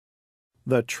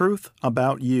The truth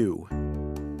about you.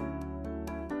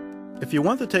 If you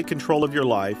want to take control of your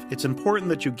life, it's important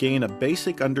that you gain a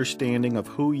basic understanding of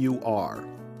who you are.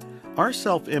 Our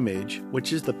self-image,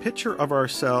 which is the picture of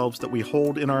ourselves that we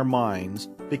hold in our minds,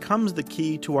 becomes the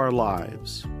key to our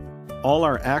lives. All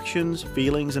our actions,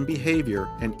 feelings, and behavior,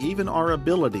 and even our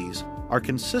abilities, are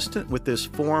consistent with this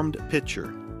formed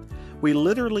picture. We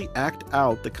literally act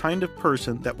out the kind of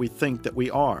person that we think that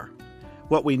we are.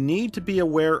 What we need to be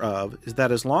aware of is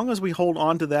that as long as we hold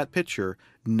on to that picture,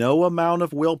 no amount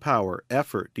of willpower,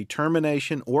 effort,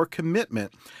 determination, or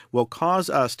commitment will cause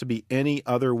us to be any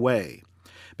other way,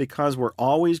 because we're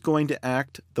always going to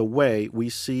act the way we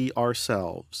see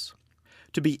ourselves.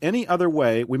 To be any other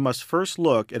way, we must first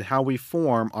look at how we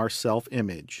form our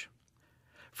self-image.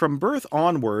 From birth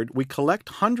onward, we collect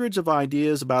hundreds of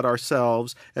ideas about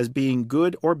ourselves as being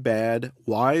good or bad,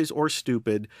 wise or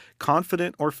stupid,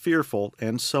 confident or fearful,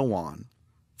 and so on.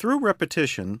 Through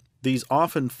repetition, these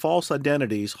often false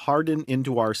identities harden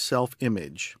into our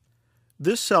self-image.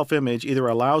 This self-image either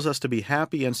allows us to be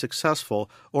happy and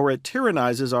successful, or it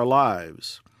tyrannizes our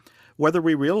lives. Whether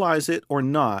we realize it or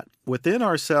not, within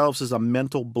ourselves is a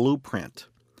mental blueprint.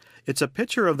 It's a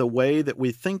picture of the way that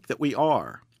we think that we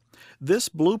are. This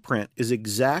blueprint is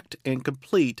exact and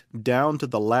complete down to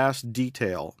the last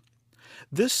detail.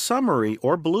 This summary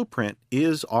or blueprint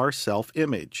is our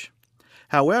self-image.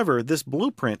 However, this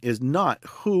blueprint is not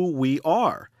who we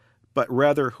are, but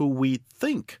rather who we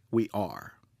think we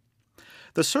are.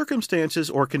 The circumstances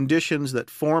or conditions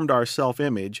that formed our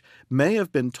self-image may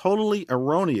have been totally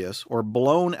erroneous or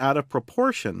blown out of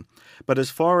proportion, but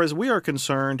as far as we are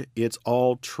concerned, it's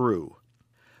all true.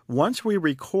 Once we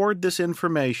record this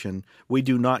information, we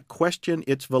do not question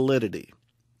its validity.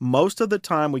 Most of the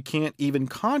time, we can't even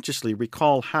consciously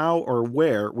recall how or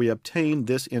where we obtained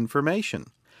this information.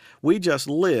 We just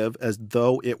live as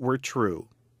though it were true.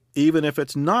 Even if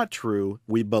it's not true,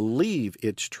 we believe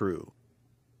it's true.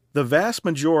 The vast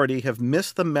majority have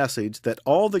missed the message that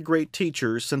all the great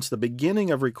teachers since the beginning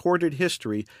of recorded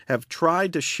history have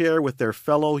tried to share with their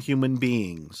fellow human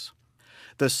beings.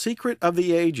 The secret of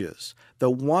the ages,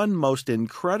 the one most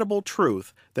incredible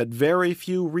truth that very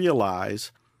few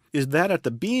realize, is that at the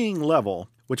being level,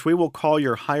 which we will call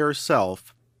your higher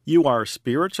self, you are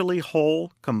spiritually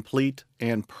whole, complete,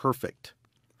 and perfect.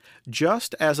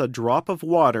 Just as a drop of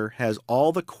water has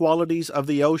all the qualities of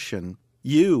the ocean,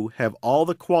 you have all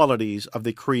the qualities of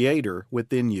the Creator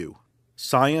within you.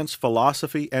 Science,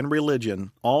 philosophy, and religion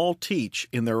all teach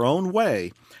in their own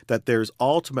way that there's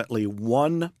ultimately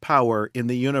one power in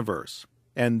the universe,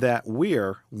 and that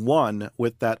we're one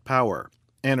with that power,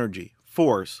 energy,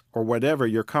 force, or whatever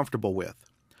you're comfortable with.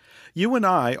 You and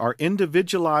I are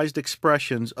individualized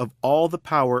expressions of all the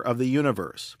power of the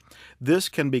universe. This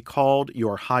can be called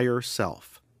your higher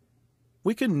self.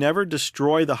 We can never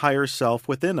destroy the higher self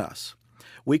within us.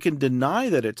 We can deny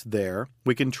that it's there,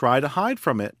 we can try to hide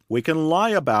from it, we can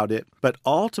lie about it, but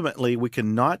ultimately we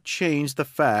cannot change the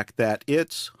fact that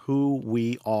it's who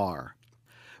we are.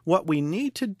 What we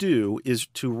need to do is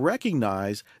to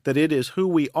recognize that it is who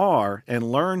we are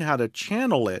and learn how to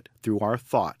channel it through our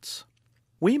thoughts.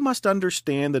 We must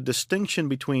understand the distinction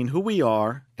between who we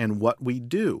are and what we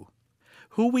do.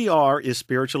 Who we are is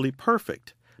spiritually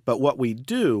perfect, but what we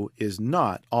do is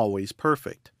not always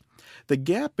perfect. The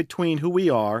gap between who we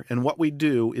are and what we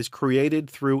do is created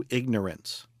through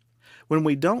ignorance. When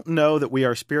we don't know that we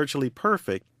are spiritually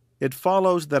perfect, it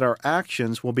follows that our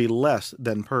actions will be less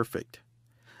than perfect.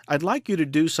 I'd like you to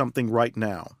do something right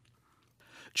now.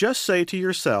 Just say to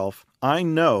yourself, I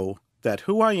know that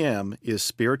who I am is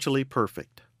spiritually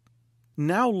perfect.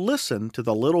 Now listen to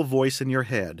the little voice in your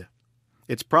head.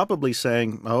 It's probably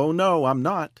saying, oh no, I'm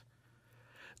not.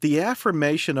 The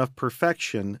affirmation of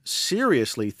perfection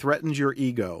seriously threatens your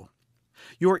ego.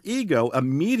 Your ego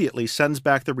immediately sends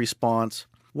back the response,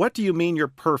 what do you mean you're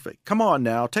perfect? Come on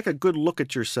now, take a good look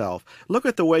at yourself. Look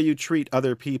at the way you treat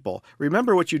other people.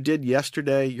 Remember what you did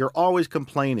yesterday? You're always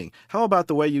complaining. How about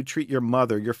the way you treat your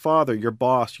mother, your father, your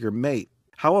boss, your mate?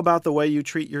 How about the way you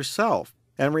treat yourself?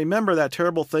 And remember that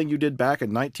terrible thing you did back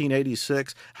in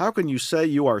 1986? How can you say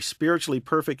you are spiritually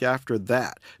perfect after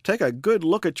that? Take a good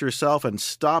look at yourself and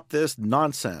stop this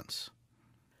nonsense.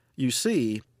 You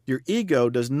see, your ego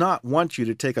does not want you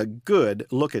to take a good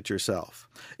look at yourself.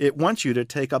 It wants you to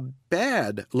take a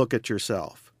bad look at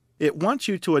yourself. It wants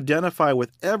you to identify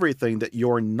with everything that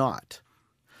you're not.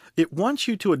 It wants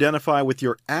you to identify with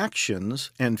your actions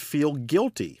and feel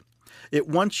guilty. It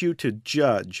wants you to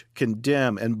judge,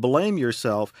 condemn, and blame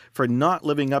yourself for not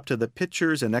living up to the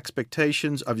pictures and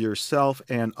expectations of yourself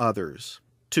and others.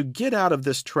 To get out of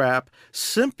this trap,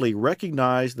 simply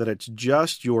recognize that it's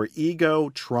just your ego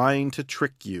trying to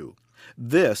trick you.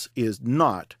 This is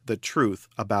not the truth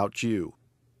about you.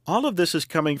 All of this is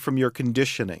coming from your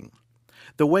conditioning.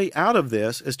 The way out of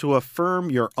this is to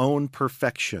affirm your own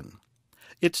perfection.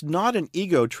 It's not an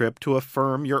ego trip to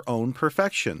affirm your own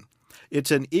perfection.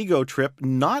 It's an ego trip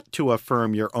not to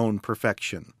affirm your own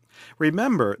perfection.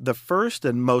 Remember, the first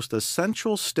and most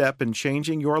essential step in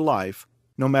changing your life,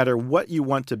 no matter what you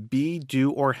want to be,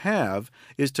 do, or have,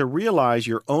 is to realize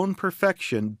your own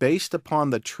perfection based upon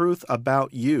the truth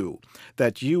about you,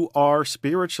 that you are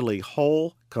spiritually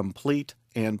whole, complete,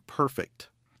 and perfect.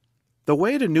 The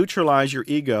way to neutralize your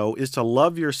ego is to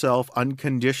love yourself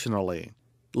unconditionally.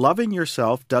 Loving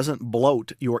yourself doesn't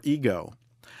bloat your ego.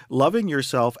 Loving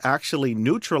yourself actually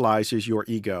neutralizes your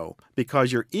ego,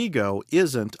 because your ego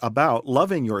isn't about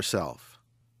loving yourself.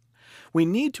 We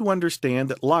need to understand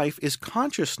that life is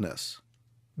consciousness.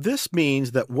 This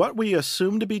means that what we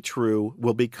assume to be true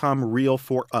will become real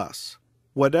for us.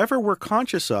 Whatever we're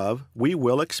conscious of, we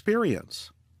will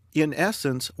experience. In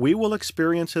essence, we will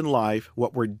experience in life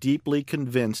what we're deeply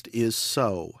convinced is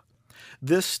so.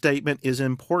 This statement is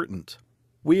important.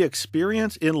 We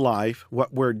experience in life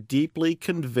what we're deeply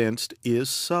convinced is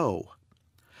so.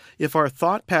 If our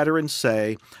thought patterns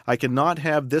say, I cannot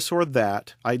have this or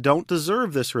that, I don't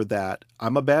deserve this or that,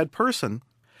 I'm a bad person,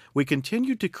 we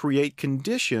continue to create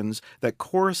conditions that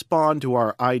correspond to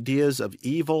our ideas of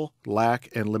evil, lack,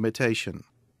 and limitation.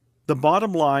 The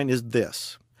bottom line is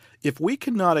this. If we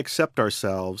cannot accept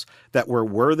ourselves, that we're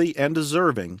worthy and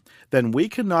deserving, then we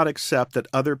cannot accept that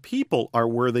other people are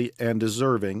worthy and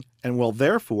deserving and will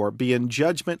therefore be in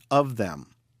judgment of them.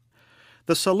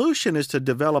 The solution is to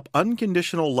develop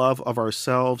unconditional love of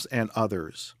ourselves and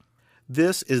others.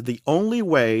 This is the only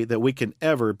way that we can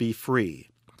ever be free.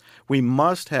 We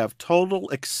must have total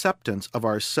acceptance of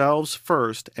ourselves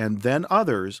first and then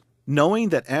others, knowing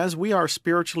that as we are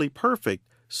spiritually perfect,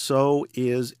 so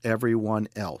is everyone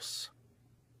else.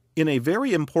 In a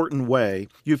very important way,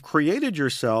 you've created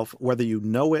yourself whether you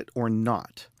know it or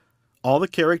not. All the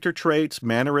character traits,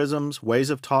 mannerisms,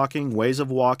 ways of talking, ways of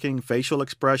walking, facial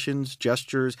expressions,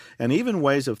 gestures, and even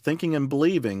ways of thinking and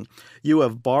believing, you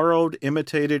have borrowed,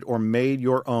 imitated, or made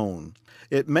your own.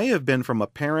 It may have been from a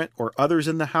parent or others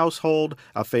in the household,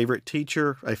 a favorite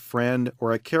teacher, a friend,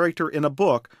 or a character in a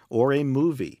book or a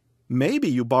movie. Maybe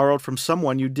you borrowed from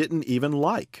someone you didn't even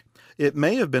like. It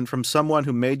may have been from someone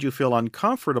who made you feel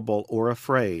uncomfortable or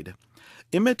afraid.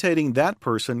 Imitating that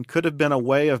person could have been a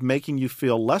way of making you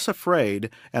feel less afraid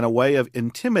and a way of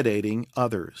intimidating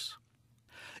others.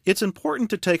 It's important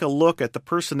to take a look at the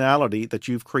personality that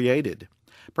you've created.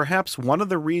 Perhaps one of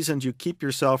the reasons you keep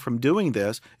yourself from doing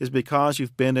this is because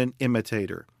you've been an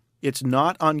imitator. It's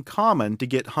not uncommon to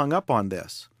get hung up on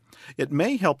this. It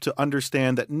may help to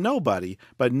understand that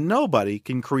nobody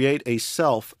can create a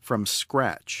self from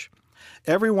scratch.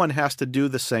 Everyone has to do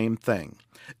the same thing.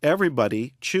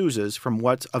 Everybody chooses from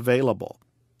what's available.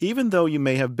 Even though you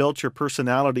may have built your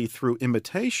personality through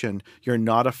imitation, you're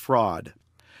not a fraud.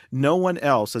 No one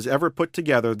else has ever put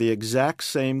together the exact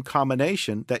same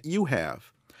combination that you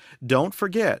have. Don't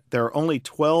forget, there are only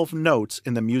 12 notes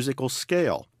in the musical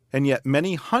scale. And yet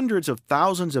many hundreds of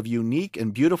thousands of unique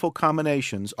and beautiful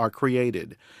combinations are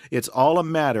created. It's all a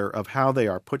matter of how they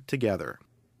are put together.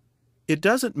 It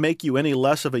doesn't make you any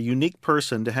less of a unique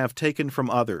person to have taken from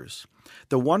others.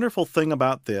 The wonderful thing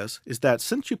about this is that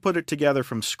since you put it together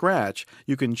from scratch,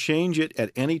 you can change it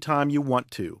at any time you want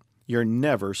to. You're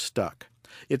never stuck.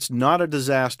 It's not a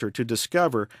disaster to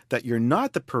discover that you're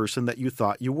not the person that you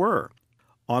thought you were.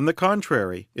 On the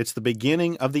contrary, it's the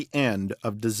beginning of the end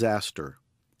of disaster.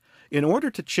 In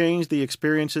order to change the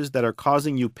experiences that are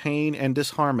causing you pain and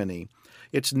disharmony,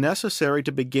 it's necessary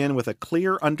to begin with a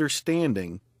clear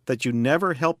understanding that you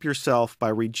never help yourself by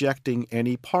rejecting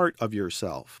any part of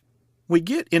yourself. We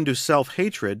get into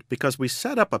self-hatred because we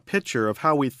set up a picture of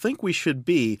how we think we should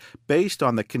be based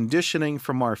on the conditioning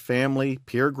from our family,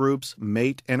 peer groups,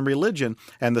 mate, and religion,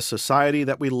 and the society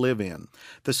that we live in.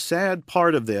 The sad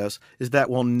part of this is that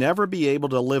we'll never be able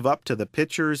to live up to the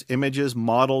pictures, images,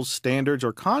 models, standards,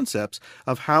 or concepts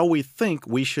of how we think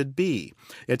we should be.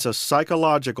 It's a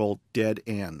psychological dead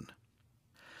end.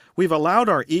 We've allowed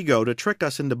our ego to trick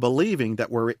us into believing that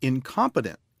we're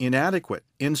incompetent, inadequate,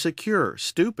 insecure,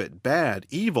 stupid, bad,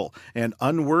 evil, and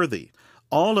unworthy.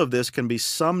 All of this can be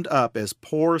summed up as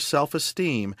poor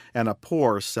self-esteem and a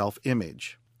poor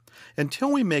self-image.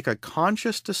 Until we make a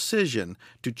conscious decision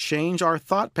to change our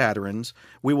thought patterns,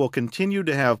 we will continue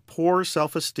to have poor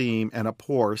self-esteem and a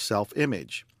poor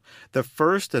self-image. The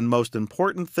first and most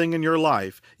important thing in your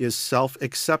life is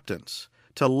self-acceptance.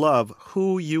 to love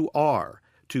who you are,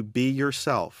 to be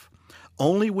yourself.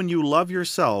 Only when you love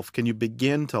yourself can you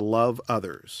begin to love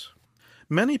others.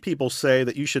 Many people say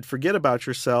that you should forget about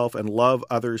yourself and love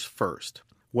others first.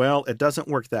 Well, it doesn't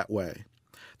work that way.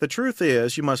 The truth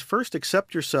is, you must first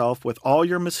accept yourself with all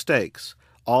your mistakes,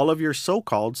 all of your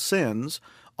so-called sins,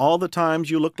 all the times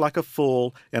you looked like a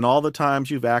fool, and all the times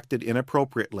you've acted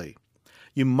inappropriately.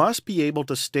 You must be able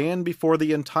to stand before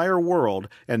the entire world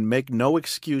and make no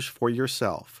excuse for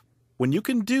yourself. When you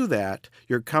can do that,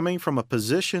 you're coming from a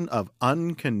position of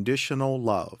unconditional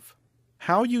love.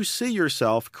 How you see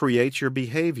yourself creates your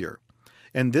behavior,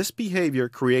 and this behavior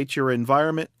creates your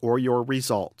environment or your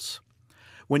results.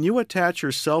 When you attach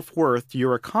your self-worth to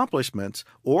your accomplishments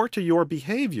or to your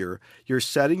behavior, you're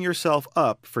setting yourself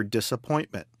up for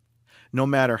disappointment. No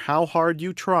matter how hard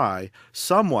you try,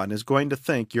 someone is going to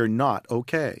think you're not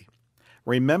okay.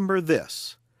 Remember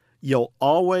this: you'll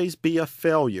always be a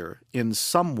failure in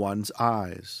someone's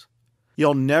eyes.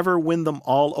 You'll never win them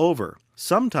all over,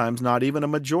 sometimes not even a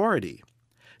majority.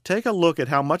 Take a look at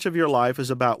how much of your life is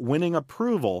about winning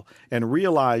approval and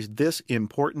realize this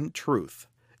important truth: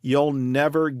 you'll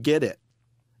never get it.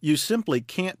 You simply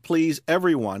can't please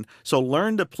everyone, so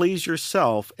learn to please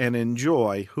yourself and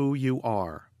enjoy who you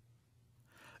are.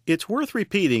 It's worth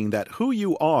repeating that who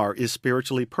you are is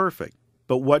spiritually perfect,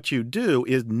 but what you do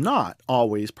is not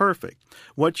always perfect.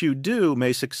 What you do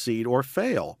may succeed or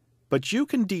fail, but you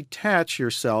can detach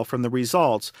yourself from the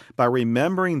results by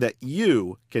remembering that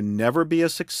you can never be a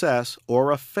success or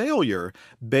a failure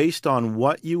based on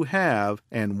what you have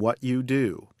and what you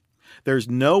do. There's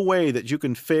no way that you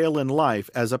can fail in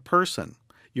life as a person.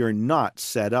 You're not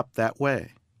set up that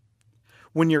way.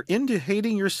 When you're into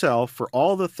hating yourself for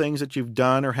all the things that you've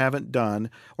done or haven't done,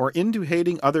 or into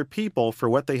hating other people for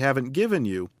what they haven't given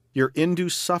you, you're into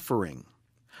suffering.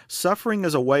 Suffering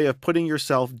is a way of putting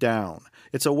yourself down.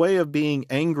 It's a way of being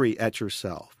angry at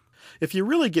yourself. If you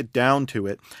really get down to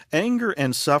it, anger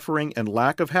and suffering and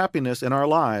lack of happiness in our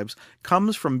lives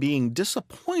comes from being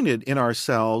disappointed in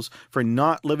ourselves for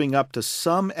not living up to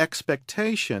some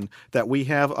expectation that we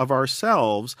have of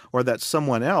ourselves or that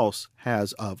someone else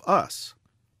has of us.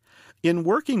 In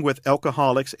working with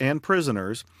alcoholics and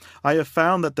prisoners, I have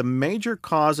found that the major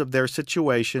cause of their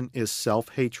situation is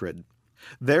self-hatred.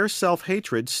 Their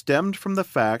self-hatred stemmed from the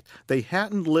fact they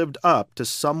hadn't lived up to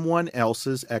someone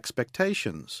else's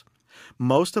expectations.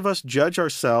 Most of us judge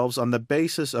ourselves on the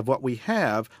basis of what we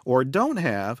have or don't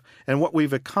have and what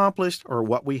we've accomplished or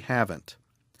what we haven't.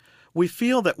 We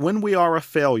feel that when we are a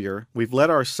failure, we've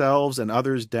let ourselves and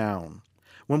others down.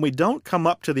 When we don't come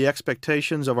up to the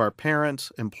expectations of our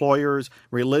parents, employers,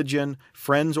 religion,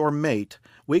 friends, or mate,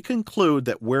 we conclude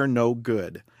that we're no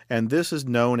good, and this is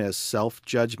known as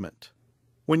self-judgment.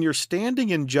 When you're standing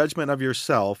in judgment of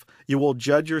yourself, you will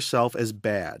judge yourself as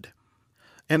bad.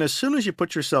 And as soon as you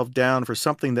put yourself down for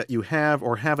something that you have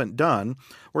or haven't done,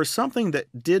 or something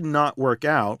that did not work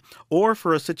out, or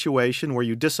for a situation where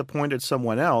you disappointed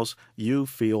someone else, you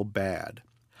feel bad.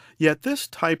 Yet this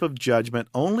type of judgment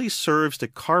only serves to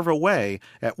carve away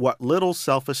at what little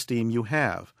self-esteem you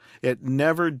have. It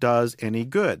never does any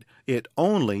good. It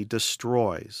only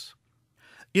destroys.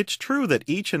 It's true that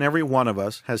each and every one of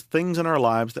us has things in our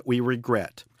lives that we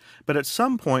regret. But at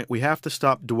some point we have to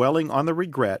stop dwelling on the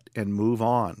regret and move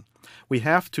on. We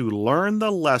have to learn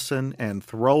the lesson and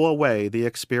throw away the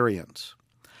experience.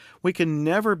 We can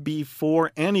never be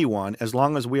for anyone as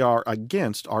long as we are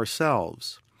against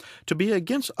ourselves. To be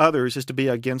against others is to be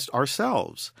against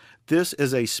ourselves. This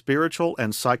is a spiritual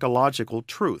and psychological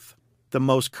truth. The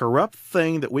most corrupt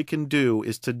thing that we can do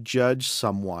is to judge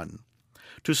someone.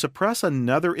 To suppress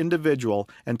another individual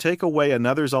and take away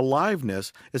another's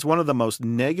aliveness is one of the most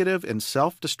negative and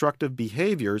self-destructive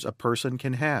behaviors a person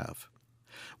can have.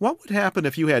 What would happen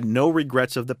if you had no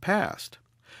regrets of the past?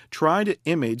 Try to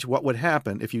image what would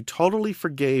happen if you totally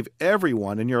forgave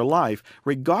everyone in your life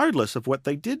regardless of what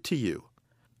they did to you.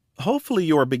 Hopefully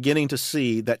you are beginning to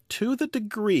see that to the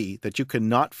degree that you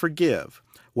cannot forgive,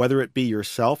 whether it be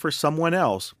yourself or someone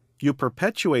else, you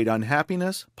perpetuate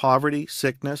unhappiness, poverty,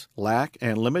 sickness, lack,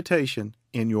 and limitation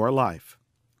in your life.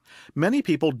 Many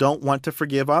people don't want to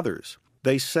forgive others.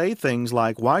 They say things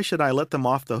like, "Why should I let them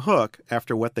off the hook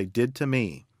after what they did to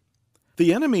me?"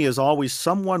 The enemy is always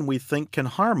someone we think can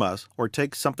harm us or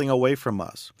take something away from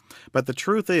us. But the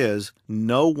truth is,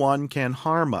 no one can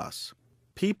harm us.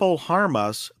 People harm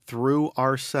us through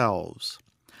ourselves.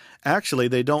 Actually,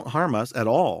 they don't harm us at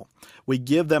all. We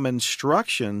give them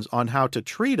instructions on how to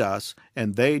treat us,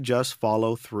 and they just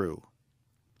follow through.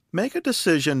 Make a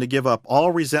decision to give up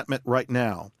all resentment right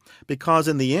now, because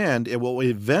in the end it will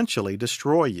eventually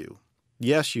destroy you.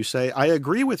 Yes, you say, I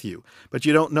agree with you, but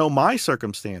you don't know my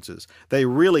circumstances. They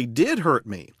really did hurt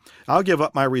me. I'll give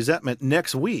up my resentment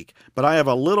next week, but I have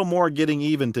a little more getting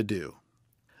even to do.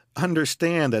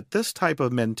 Understand that this type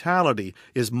of mentality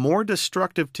is more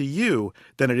destructive to you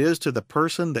than it is to the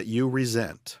person that you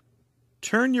resent.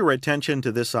 Turn your attention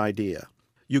to this idea.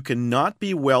 You cannot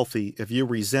be wealthy if you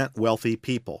resent wealthy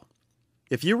people.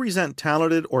 If you resent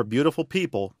talented or beautiful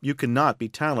people, you cannot be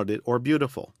talented or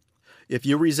beautiful. If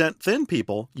you resent thin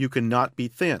people, you cannot be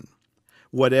thin.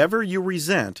 Whatever you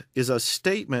resent is a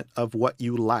statement of what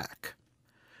you lack.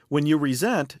 When you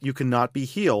resent, you cannot be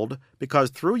healed because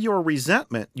through your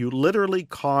resentment, you literally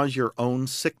cause your own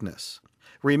sickness.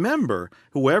 Remember,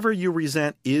 whoever you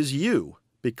resent is you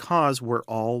because we're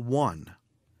all one.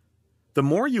 The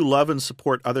more you love and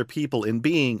support other people in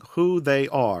being who they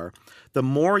are, the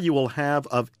more you will have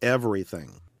of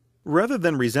everything. Rather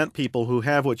than resent people who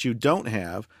have what you don't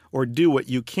have or do what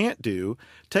you can't do,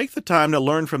 take the time to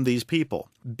learn from these people.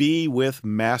 Be with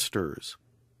masters.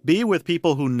 Be with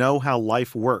people who know how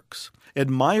life works.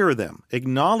 Admire them,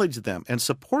 acknowledge them, and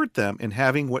support them in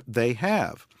having what they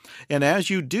have. And as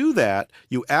you do that,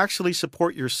 you actually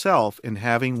support yourself in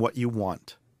having what you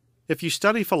want. If you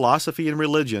study philosophy and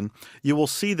religion, you will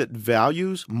see that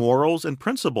values, morals, and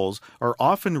principles are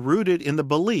often rooted in the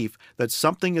belief that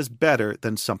something is better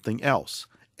than something else.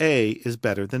 A is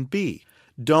better than B.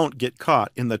 Don't get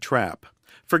caught in the trap.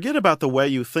 Forget about the way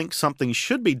you think something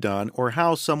should be done or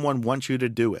how someone wants you to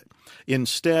do it.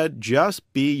 Instead,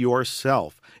 just be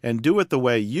yourself and do it the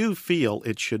way you feel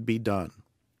it should be done.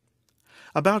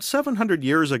 About 700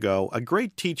 years ago, a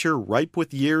great teacher ripe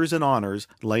with years and honors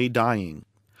lay dying.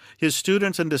 His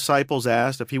students and disciples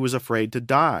asked if he was afraid to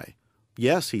die.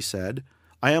 Yes, he said,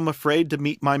 I am afraid to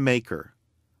meet my Maker.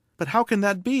 But how can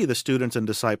that be? The students and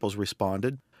disciples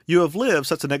responded. You have lived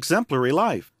such an exemplary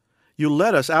life. You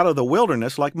led us out of the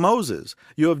wilderness like Moses.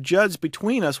 You have judged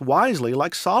between us wisely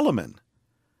like Solomon.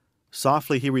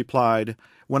 Softly he replied,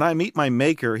 When I meet my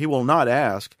Maker, he will not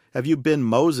ask, Have you been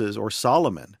Moses or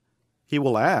Solomon? He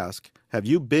will ask, Have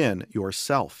you been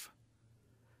yourself?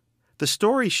 The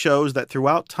story shows that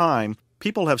throughout time,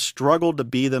 people have struggled to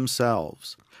be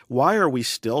themselves. Why are we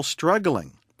still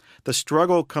struggling? The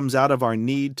struggle comes out of our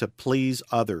need to please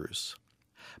others.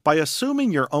 By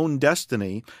assuming your own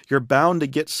destiny, you're bound to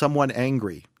get someone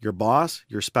angry, your boss,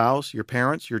 your spouse, your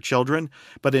parents, your children,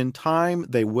 but in time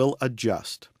they will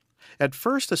adjust. At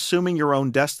first, assuming your own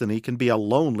destiny can be a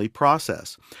lonely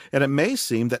process, and it may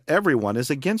seem that everyone is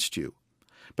against you.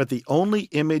 But the only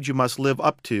image you must live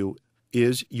up to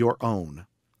is your own.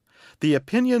 The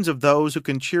opinions of those who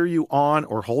can cheer you on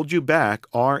or hold you back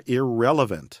are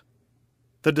irrelevant.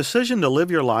 The decision to live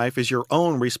your life is your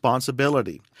own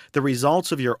responsibility. The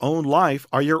results of your own life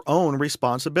are your own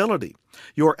responsibility.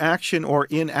 Your action or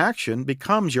inaction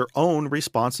becomes your own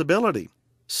responsibility.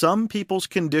 Some people's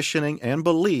conditioning and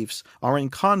beliefs are in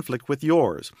conflict with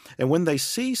yours, and when they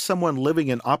see someone living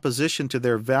in opposition to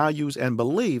their values and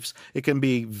beliefs, it can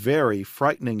be very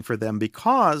frightening for them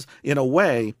because, in a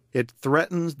way, it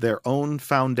threatens their own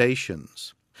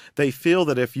foundations. They feel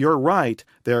that if you're right,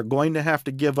 they're going to have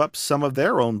to give up some of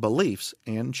their own beliefs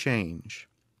and change.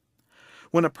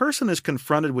 When a person is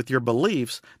confronted with your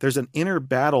beliefs, there's an inner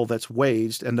battle that's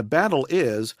waged, and the battle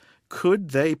is, could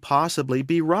they possibly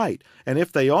be right? And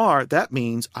if they are, that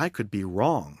means I could be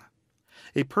wrong.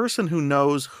 A person who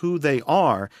knows who they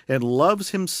are and loves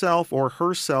himself or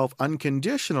herself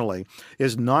unconditionally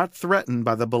is not threatened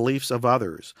by the beliefs of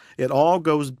others. It all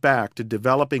goes back to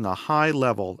developing a high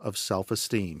level of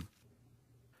self-esteem.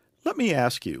 Let me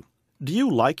ask you, do you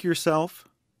like yourself?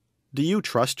 Do you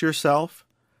trust yourself?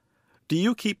 Do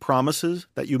you keep promises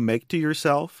that you make to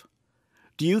yourself?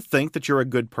 Do you think that you're a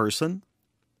good person?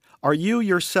 Are you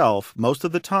yourself most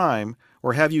of the time,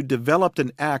 or have you developed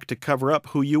an act to cover up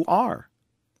who you are?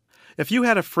 If you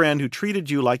had a friend who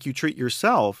treated you like you treat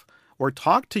yourself, or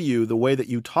talked to you the way that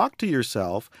you talk to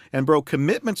yourself, and broke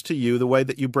commitments to you the way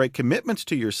that you break commitments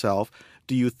to yourself,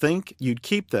 do you think you'd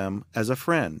keep them as a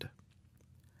friend?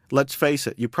 Let's face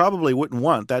it, you probably wouldn't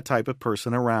want that type of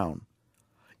person around.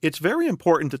 It's very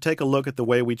important to take a look at the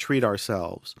way we treat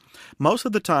ourselves. Most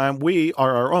of the time, we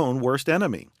are our own worst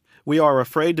enemy. We are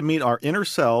afraid to meet our inner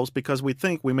selves because we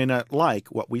think we may not like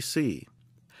what we see.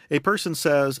 A person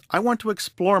says, I want to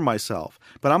explore myself,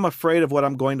 but I'm afraid of what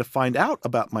I'm going to find out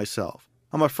about myself.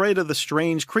 I'm afraid of the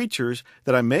strange creatures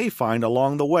that I may find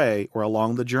along the way or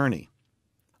along the journey.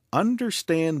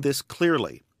 Understand this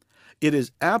clearly. It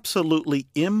is absolutely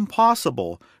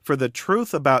impossible for the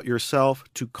truth about yourself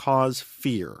to cause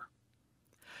fear.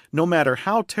 No matter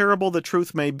how terrible the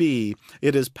truth may be,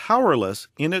 it is powerless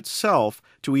in itself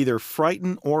to either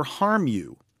frighten or harm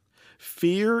you.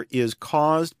 Fear is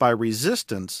caused by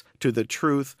resistance to the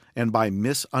truth and by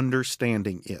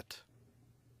misunderstanding it.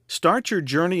 Start your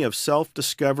journey of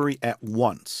self-discovery at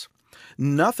once.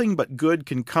 Nothing but good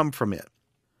can come from it.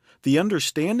 The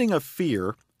understanding of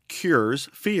fear cures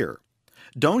fear.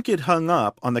 Don't get hung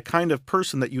up on the kind of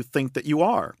person that you think that you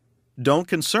are. Don't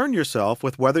concern yourself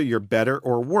with whether you're better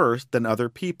or worse than other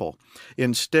people.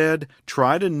 Instead,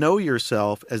 try to know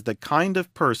yourself as the kind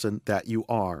of person that you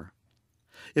are.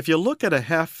 If you look at a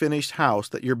half-finished house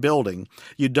that you're building,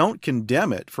 you don't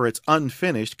condemn it for its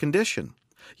unfinished condition.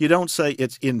 You don't say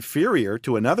it's inferior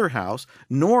to another house,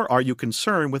 nor are you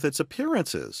concerned with its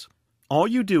appearances. All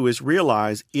you do is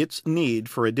realize its need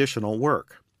for additional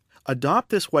work. Adopt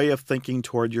this way of thinking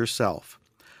toward yourself.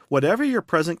 Whatever your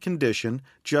present condition,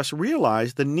 just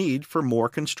realize the need for more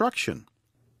construction.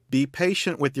 Be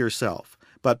patient with yourself,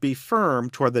 but be firm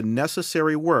toward the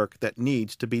necessary work that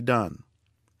needs to be done.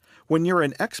 When you're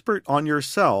an expert on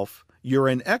yourself, you're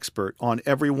an expert on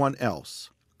everyone else.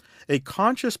 A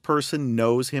conscious person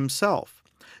knows himself.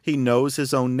 He knows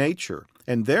his own nature,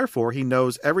 and therefore he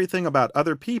knows everything about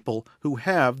other people who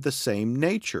have the same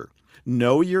nature.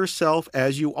 Know yourself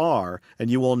as you are, and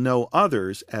you will know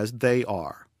others as they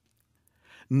are.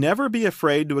 Never be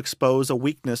afraid to expose a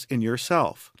weakness in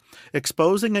yourself.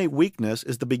 Exposing a weakness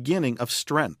is the beginning of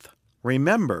strength.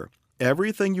 Remember,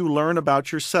 everything you learn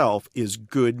about yourself is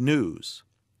good news.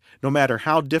 No matter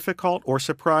how difficult or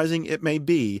surprising it may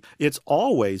be, it's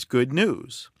always good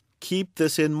news. Keep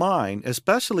this in mind,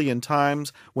 especially in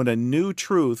times when a new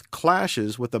truth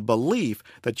clashes with a belief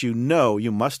that you know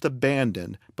you must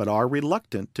abandon but are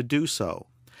reluctant to do so.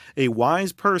 A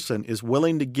wise person is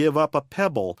willing to give up a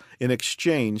pebble in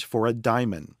exchange for a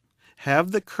diamond.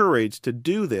 Have the courage to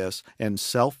do this, and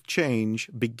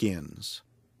self-change begins.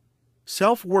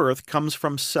 Self-worth comes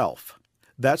from self.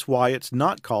 That's why it's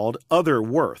not called other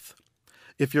worth.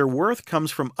 If your worth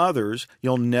comes from others,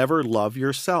 you'll never love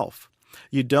yourself.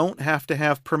 You don't have to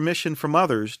have permission from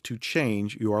others to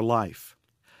change your life.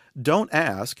 Don't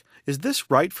ask, is this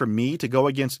right for me to go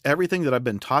against everything that I've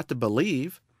been taught to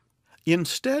believe?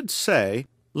 Instead say,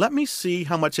 let me see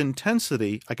how much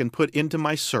intensity I can put into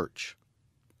my search.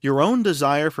 Your own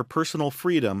desire for personal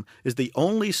freedom is the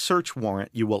only search warrant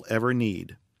you will ever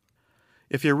need.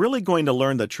 If you're really going to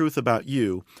learn the truth about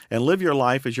you and live your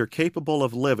life as you're capable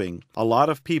of living, a lot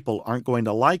of people aren't going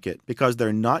to like it because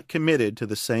they're not committed to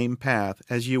the same path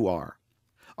as you are.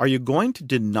 Are you going to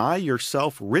deny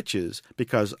yourself riches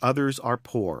because others are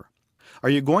poor? Are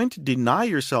you going to deny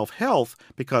yourself health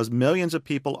because millions of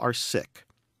people are sick?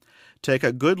 Take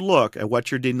a good look at what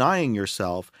you're denying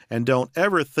yourself, and don't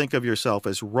ever think of yourself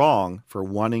as wrong for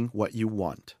wanting what you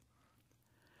want.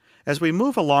 As we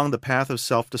move along the path of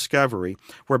self-discovery,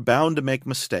 we're bound to make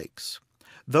mistakes.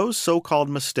 Those so-called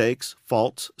mistakes,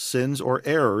 faults, sins, or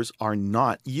errors are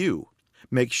not you.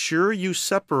 Make sure you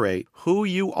separate who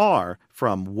you are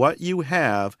from what you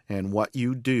have and what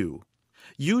you do.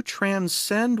 You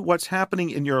transcend what's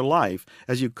happening in your life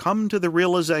as you come to the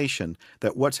realization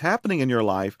that what's happening in your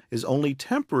life is only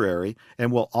temporary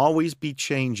and will always be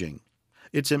changing.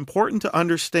 It's important to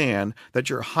understand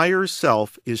that your higher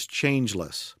self is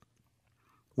changeless.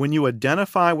 When you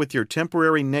identify with your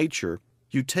temporary nature,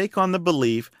 you take on the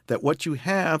belief that what you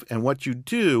have and what you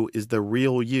do is the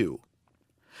real you.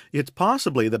 It's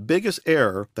possibly the biggest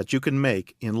error that you can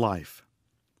make in life.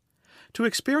 To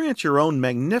experience your own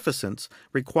magnificence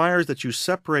requires that you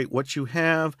separate what you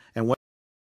have and what